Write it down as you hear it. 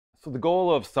So the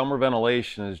goal of summer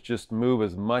ventilation is just move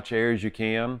as much air as you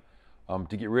can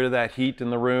to get rid of that heat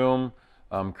in the room,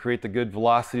 create the good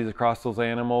velocities across those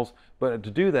animals. But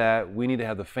to do that, we need to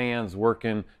have the fans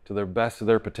working to their best of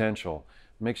their potential.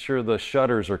 Make sure the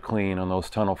shutters are clean on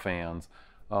those tunnel fans.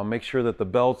 Make sure that the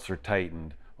belts are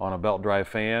tightened on a belt drive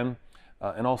fan.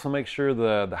 And also make sure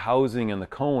the housing and the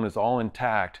cone is all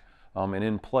intact and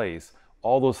in place.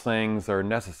 All those things are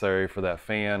necessary for that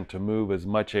fan to move as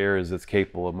much air as it's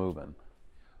capable of moving.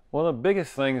 One of the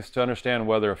biggest things to understand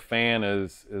whether a fan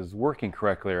is working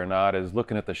correctly or not is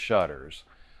looking at the shutters.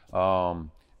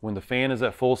 When the fan is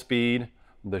at full speed,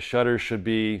 the shutters should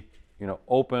be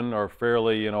open or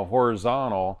fairly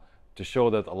horizontal to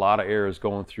show that a lot of air is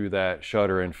going through that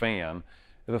shutter and fan.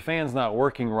 If a fan's not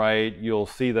working right, you'll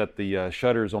see that the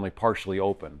shutter is only partially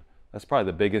open. That's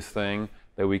probably the biggest thing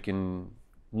that we can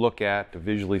look at to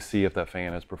visually see if that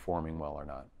fan is performing well or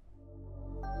not.